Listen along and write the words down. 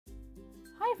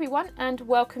Hi everyone and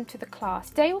welcome to the class.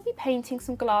 Today we'll be painting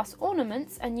some glass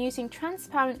ornaments and using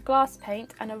transparent glass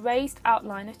paint and a raised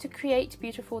outliner to create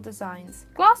beautiful designs.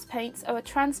 Glass paints are a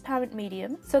transparent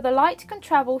medium, so the light can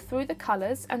travel through the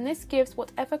colours, and this gives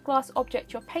whatever glass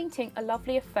object you're painting a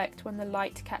lovely effect when the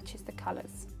light catches the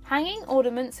colours. Hanging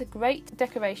ornaments are great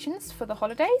decorations for the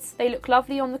holidays. They look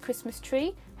lovely on the Christmas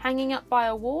tree, hanging up by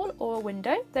a wall or a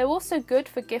window. They're also good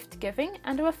for gift giving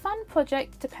and are a fun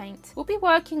project to paint. We'll be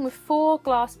working with 4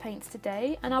 glass paints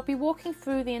today, and I'll be walking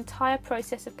through the entire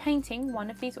process of painting one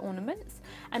of these ornaments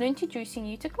and introducing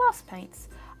you to glass paints.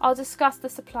 I'll discuss the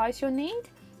supplies you'll need,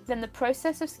 then the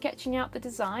process of sketching out the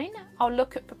design. I'll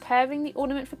look at preparing the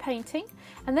ornament for painting,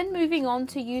 and then moving on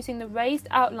to using the raised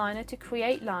outliner to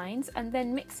create lines, and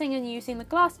then mixing and using the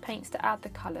glass paints to add the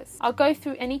colours. I'll go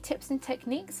through any tips and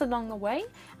techniques along the way,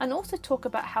 and also talk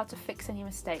about how to fix any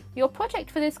mistake. Your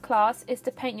project for this class is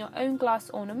to paint your own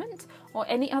glass ornament or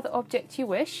any other object you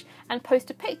wish, and post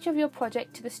a picture of your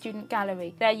project to the student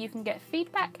gallery. There you can get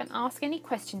feedback and ask any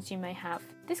questions you may have.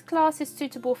 This class is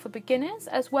suitable for beginners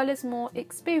as well as more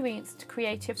experienced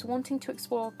creatives wanting to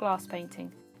explore glass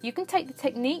painting. You can take the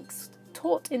techniques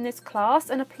taught in this class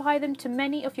and apply them to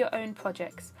many of your own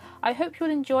projects. I hope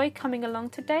you'll enjoy coming along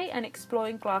today and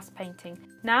exploring glass painting.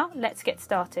 Now let's get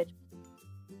started.